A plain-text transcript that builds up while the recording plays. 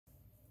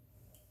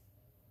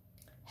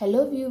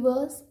Hello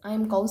viewers, I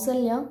am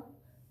Kausalya.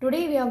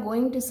 Today we are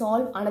going to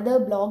solve another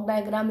block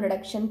diagram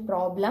reduction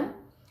problem,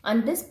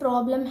 and this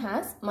problem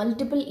has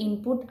multiple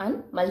input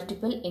and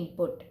multiple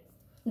input.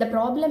 The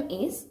problem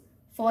is,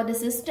 for the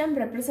system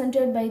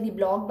represented by the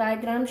block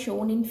diagram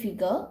shown in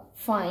figure,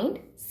 find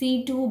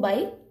C2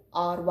 by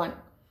R1.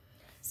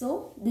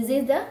 So this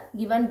is the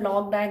given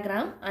block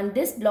diagram, and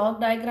this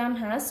block diagram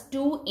has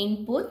two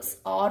inputs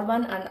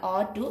R1 and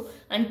R2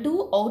 and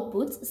two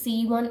outputs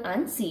C1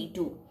 and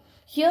C2.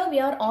 Here we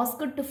are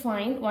asked to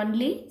find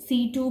only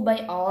C2 by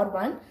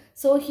R1.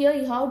 So here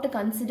you have to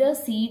consider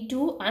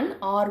C2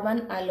 and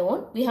R1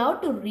 alone. We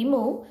have to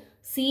remove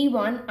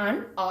C1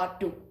 and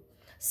R2.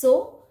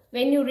 So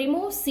when you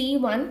remove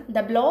C1,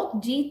 the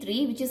block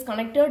G3 which is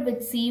connected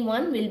with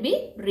C1 will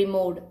be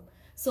removed.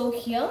 So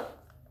here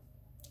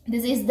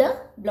this is the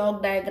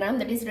block diagram,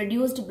 that is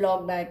reduced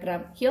block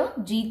diagram. Here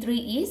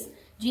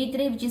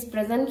G3 which is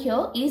present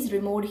here is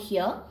removed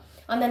here.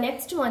 And the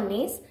next one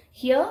is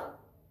here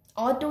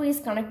R2 is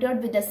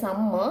connected with the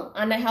summer,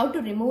 and I have to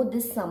remove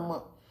this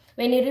summer.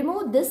 When you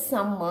remove this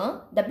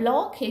summer, the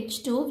block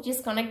H2 which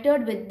is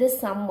connected with this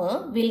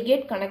summer will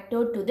get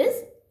connected to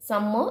this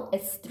summer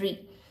S3.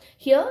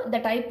 Here the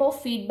type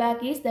of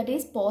feedback is that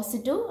is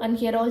positive, and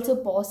here also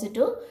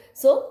positive.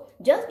 So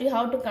just you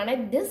have to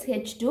connect this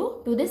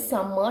H2 to this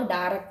summer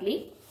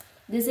directly.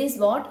 This is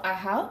what I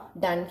have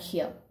done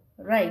here,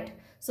 right?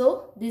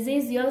 So this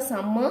is your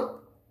summer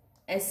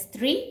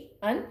S3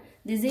 and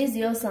this is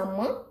your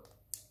summer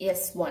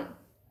S1,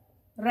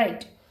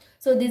 right?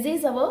 So this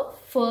is our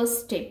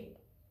first step.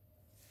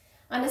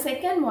 And the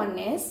second one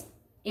is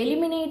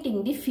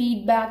eliminating the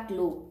feedback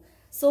loop.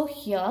 So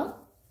here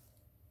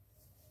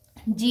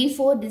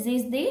G4, this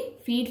is the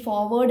feed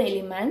forward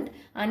element,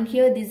 and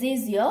here this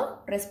is your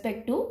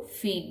respective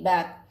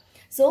feedback.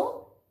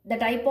 So the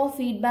type of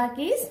feedback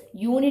is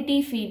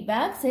unity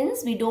feedback.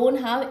 Since we don't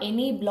have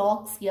any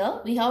blocks here,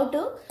 we have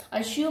to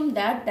assume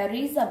that there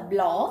is a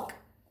block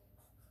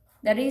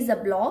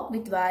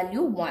with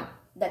value 1.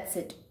 That's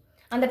it.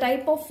 And the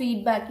type of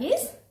feedback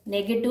is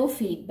negative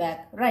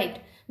feedback,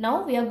 right?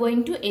 Now we are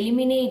going to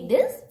eliminate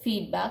this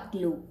feedback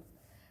loop.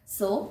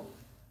 So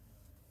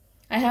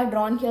I have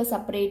drawn here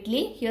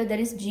separately. Here there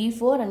is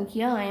G4 and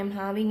here I am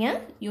having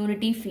a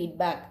unity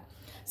feedback.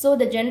 So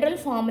the general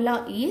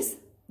formula is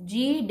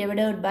G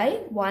divided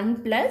by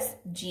 1 plus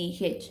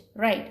GH,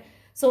 right?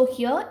 So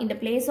here in the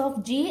place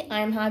of G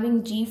I am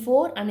having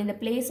G4, and in the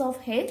place of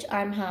H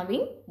I am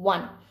having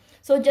 1.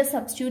 So just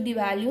substitute the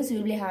values. You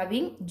will be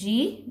having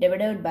G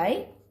divided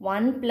by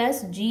 1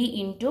 plus G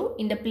into,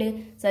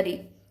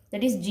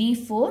 that is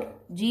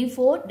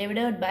G4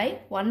 divided by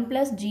 1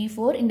 plus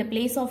G4. In the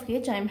place of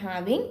H I am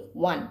having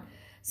 1.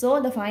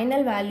 So the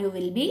final value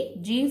will be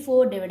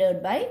G4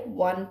 divided by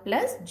 1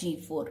 plus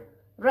G4,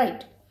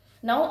 right?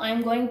 Now I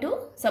am going to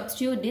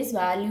substitute this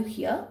value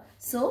here.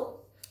 So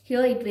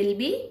here it will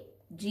be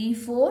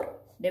G4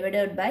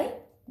 divided by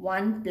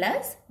 1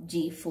 plus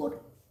G4,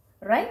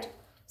 right?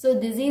 So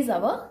this is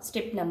our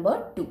step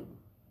number 2.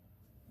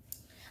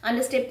 And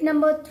the step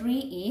number 3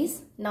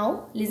 is,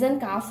 now listen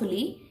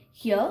carefully.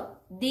 Here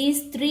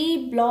these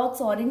three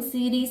blocks are in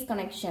series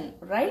connection,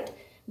 right?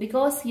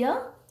 Because here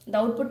the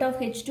output of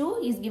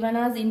H2 is given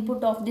as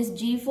input of this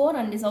G4,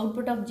 and this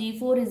output of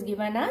G4 is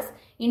given as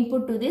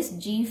input to this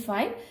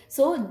G5.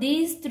 So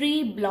these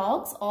three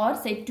blocks are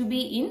said to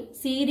be in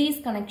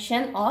series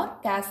connection or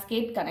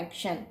cascade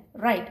connection,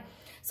 right?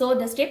 So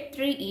the step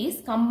 3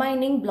 is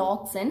combining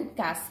blocks in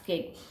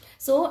cascade.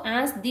 So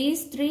as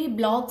these three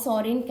blocks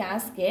are in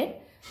cascade,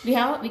 we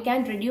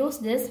can reduce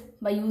this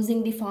by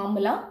using the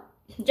formula.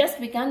 Just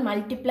we can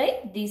multiply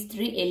these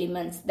three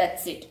elements.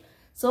 That's it.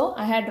 So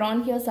I had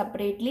drawn here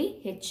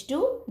separately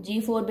H2,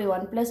 G4 by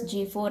 1 plus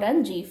G4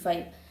 and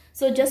G5.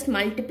 So just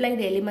multiply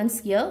the elements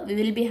here. We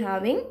will be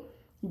having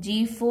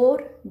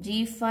G4,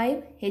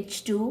 G5,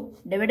 H2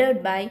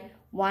 divided by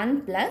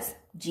 1 plus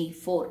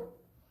G4.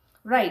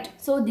 Right.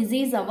 So this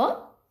is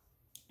our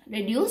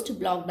reduced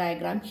block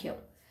diagram here.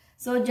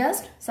 So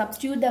just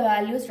substitute the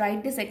values,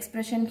 write this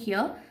expression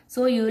here.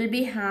 So you will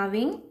be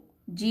having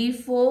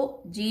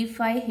G4, G5,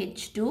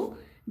 H2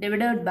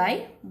 divided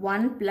by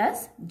 1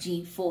 plus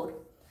G4.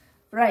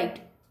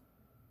 Right.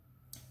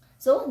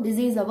 So this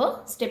is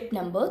our step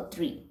number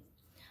 3.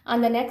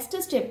 And the next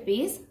step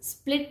is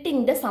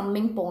splitting the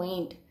summing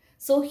point.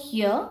 So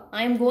here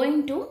I am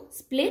going to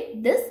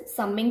split this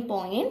summing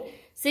point.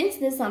 Since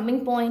the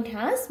summing point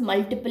has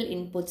multiple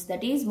inputs,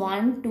 that is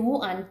 1,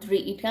 2 and 3.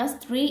 It has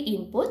 3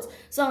 inputs.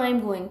 So I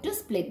am going to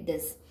split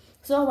this.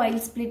 So while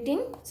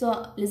splitting,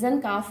 so listen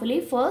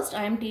carefully. First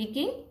I am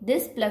taking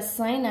this plus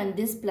sign and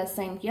this plus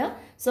sign here.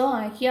 So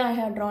here I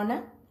have drawn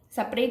a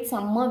separate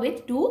summer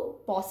with 2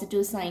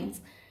 positive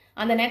signs.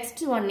 And the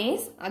next one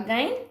is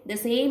again the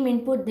same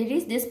input, that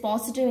is this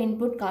positive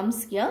input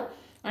comes here.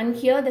 And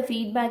here the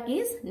feedback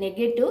is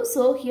negative.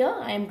 So here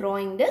I am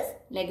drawing this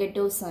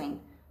negative sign,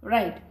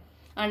 right?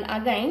 And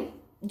again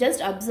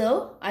just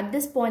observe at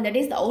this point, that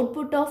is the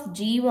output of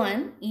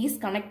G1 is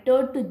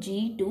connected to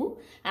G2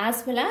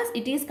 as well as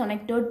it is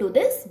connected to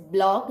this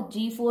block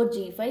G4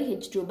 G5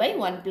 H2 by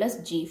 1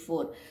 plus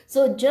G4.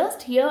 So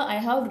just here I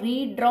have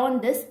redrawn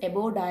this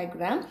above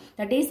diagram,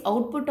 that is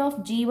output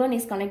of G1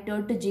 is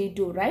connected to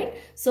G2, right?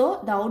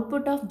 So the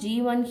output of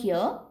G1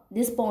 here,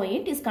 this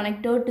point is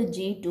connected to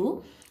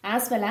G2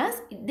 as well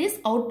as this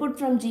output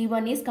from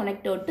G1 is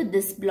connected to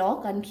this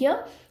block, and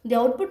here the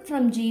output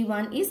from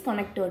G1 is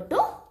connected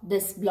to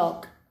this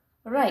block.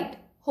 Right.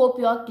 Hope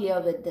you are clear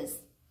with this.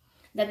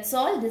 That's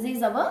all. This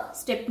is our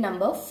step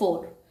number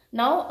 4.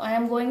 Now I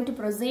am going to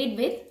proceed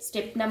with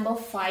step number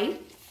 5.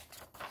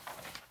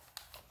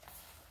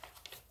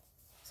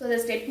 So the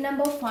step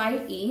number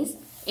 5 is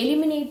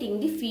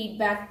eliminating the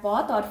feedback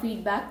path or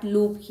feedback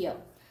loop here.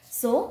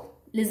 So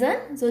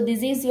listen, so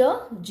this is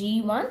your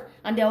G1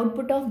 and the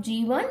output of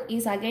G1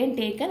 is again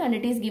taken and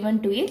it is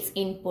given to its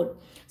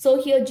input.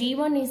 So here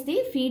G1 is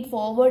the feed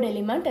forward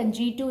element and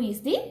G2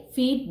 is the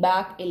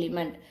feedback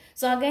element.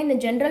 So again the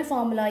general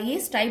formula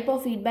is type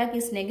of feedback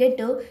is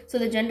negative. So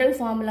the general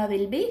formula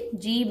will be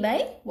G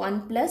by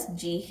 1 plus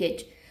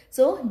GH.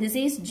 So this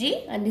is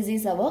G and this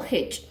is our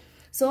H.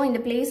 So in the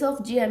place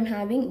of G I am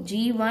having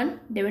G1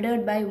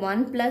 divided by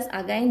 1 plus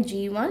again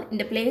G1. In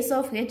the place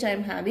of H I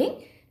am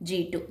having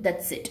G2.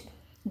 That's it.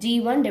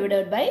 G1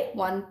 divided by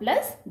 1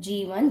 plus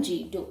G1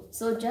 G2.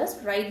 So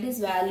just write this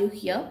value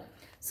here.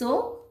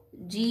 So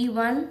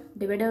G1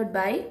 divided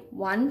by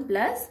 1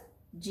 plus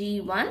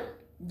G1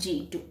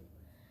 G2.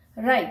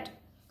 Right.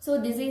 So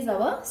this is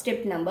our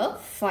step number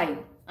 5.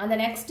 And the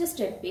next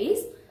step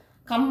is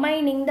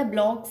combining the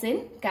blocks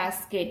in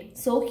cascade.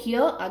 So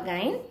here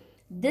again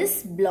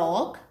this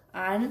block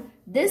and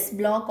this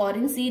block are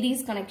in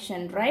series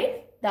connection,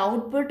 right? The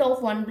output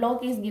of one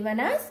block is given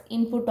as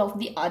input of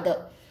the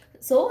other.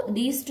 So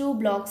these two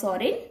blocks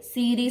are in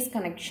series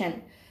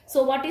connection.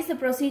 So what is the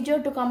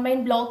procedure to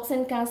combine blocks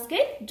in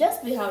cascade?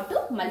 Just we have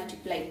to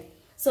multiply.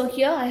 So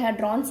here I had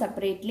drawn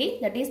separately,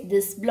 that is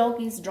this block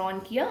is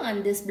drawn here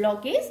and this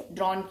block is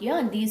drawn here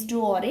and these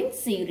two are in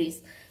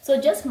series. So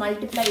just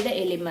multiply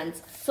the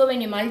elements. So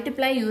when you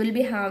multiply you will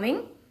be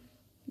having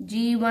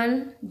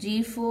G1,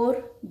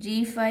 G4,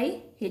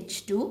 G5,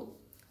 H2,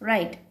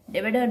 right,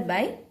 divided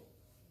by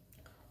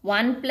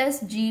 1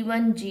 plus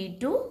G1,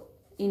 G2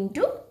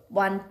 into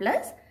 1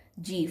 plus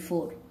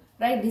G4,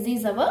 right? This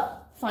is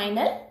our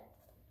final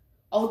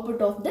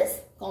output of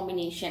this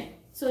combination.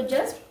 So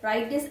just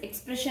write this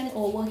expression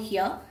over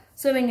here.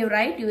 So when you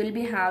write, you will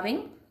be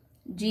having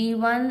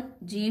G1,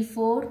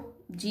 G4,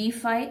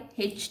 G5,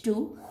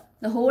 H2,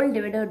 the whole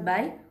divided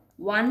by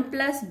 1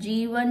 plus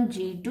G1,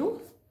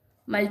 G2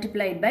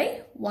 multiplied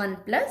by 1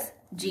 plus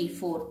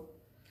G4,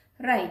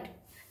 right?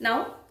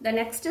 Now the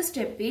next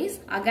step is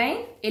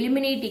again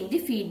eliminating the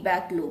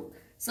feedback loop.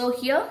 So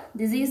here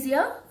this is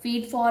your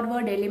feed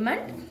forward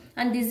element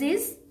and this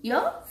is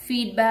your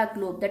feedback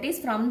loop, that is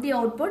from the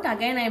output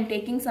again I am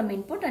taking some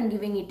input and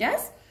giving it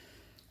as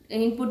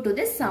input to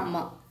this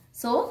summer.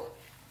 So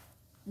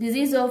this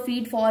is your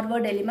feed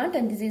forward element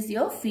and this is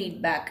your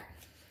feedback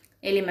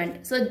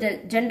element. So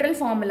the general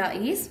formula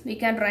is we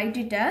can write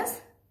it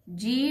as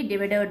G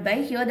divided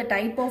by, here the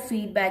type of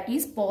feedback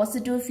is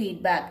positive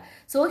feedback.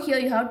 So here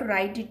you have to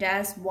write it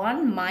as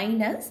 1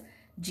 minus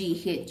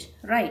GH,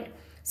 right?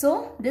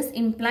 So this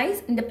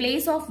implies in the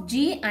place of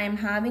G I am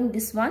having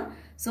this one.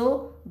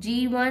 So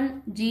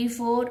G1,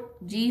 G4,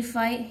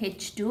 G5,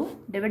 H2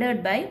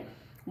 divided by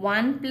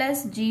 1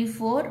 plus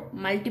G4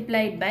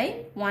 multiplied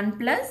by 1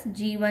 plus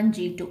G1,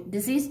 G2.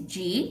 This is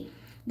G.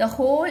 The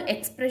whole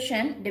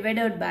expression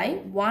divided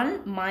by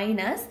 1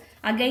 minus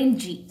again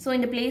G. So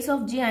in the place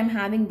of G I am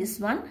having this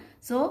one.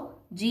 So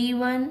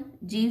G1,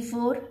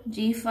 G4,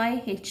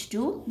 G5,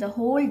 H2 the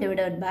whole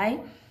divided by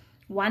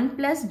 1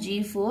 plus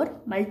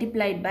G4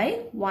 multiplied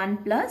by 1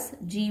 plus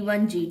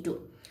G1, G2.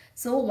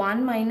 So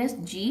 1 minus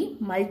G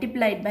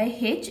multiplied by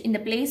H. In the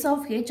place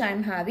of H I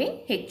am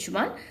having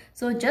H1.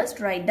 So just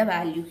write the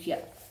value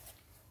here.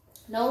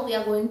 Now we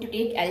are going to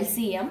take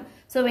LCM.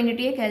 So when you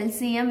take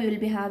LCM you will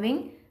be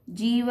having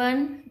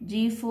G1,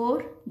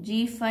 G4,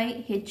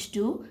 G5,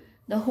 H2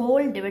 the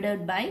whole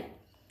divided by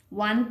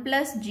 1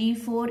 plus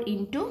G4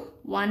 into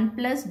 1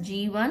 plus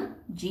G1,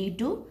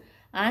 G2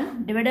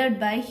 and divided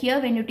by, here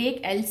when you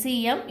take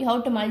LCM you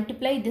have to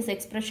multiply this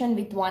expression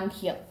with 1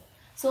 here.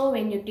 So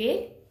when you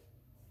take,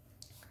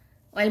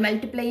 while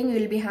multiplying you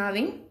will be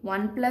having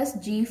 1 plus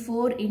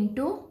G4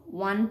 into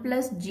 1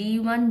 plus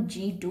G1,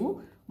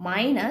 G2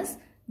 minus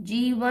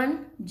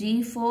G1,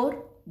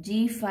 G4,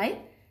 G5,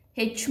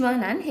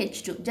 H1 and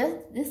H2.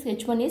 Just this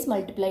H1 is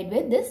multiplied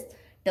with this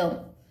term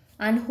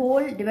and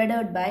whole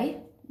divided by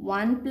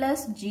 1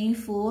 plus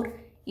G4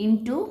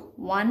 into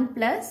 1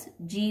 plus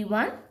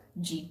G1,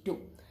 G2,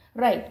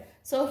 right?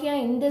 So here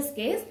in this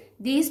case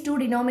these two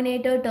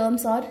denominator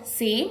terms are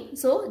same,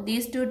 so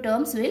these two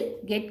terms will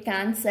get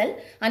cancelled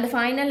and the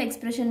final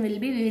expression will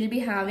be, we will be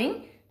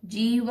having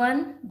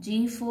G1,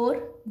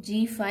 G4,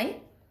 G5,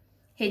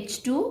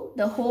 H2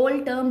 the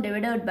whole term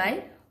divided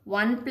by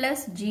 1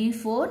 plus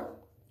G4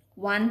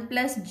 1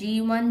 plus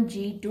G1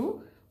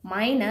 G2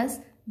 minus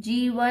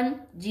G1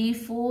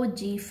 G4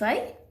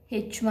 G5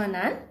 H1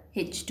 and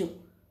H2.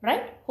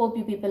 Right? Hope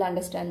you people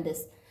understand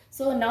this.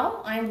 So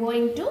now I am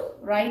going to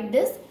write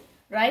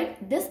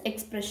this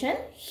expression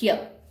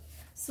here.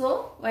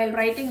 So while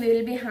writing, we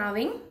will be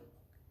having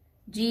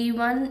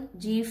G1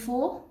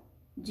 G4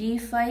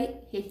 G5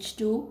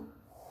 H2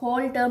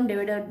 whole term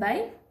divided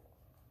by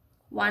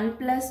 1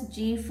 plus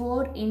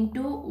G4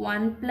 into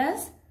 1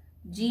 plus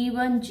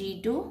G1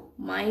 G2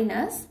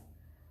 minus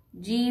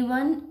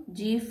G1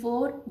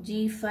 G4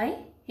 G5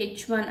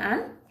 H1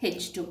 and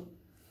H2.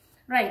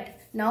 Right.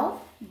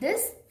 Now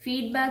this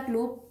feedback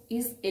loop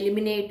is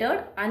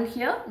eliminated, and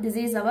here this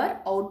is our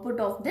output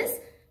of this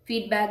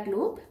feedback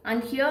loop,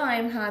 and here I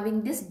am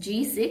having this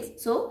G6.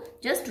 So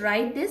just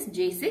write this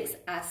G6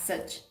 as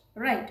such.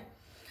 Right.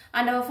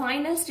 And our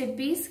final step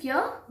is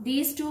here,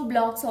 these two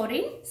blocks are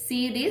in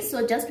series.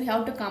 So just we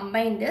have to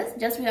combine this.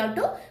 Just we have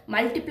to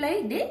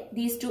multiply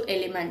these two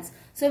elements.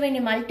 So when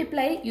you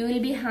multiply, you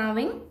will be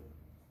having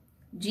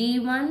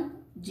G1,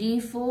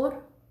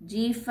 G4,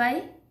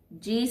 G5,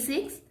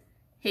 G6,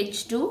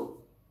 H2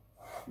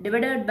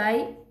 divided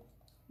by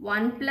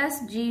 1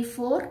 plus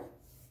G4,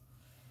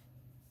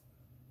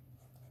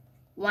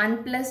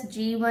 1 plus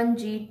G1,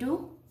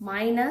 G2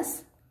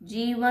 minus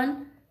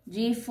G1,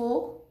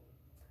 G4,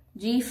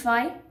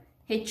 G5,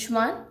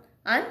 H1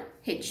 and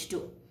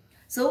H2.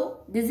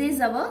 So this is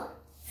our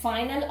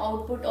final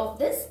output of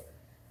this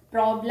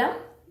problem.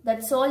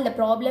 That's all. The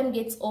problem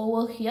gets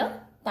over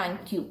here.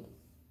 Thank you.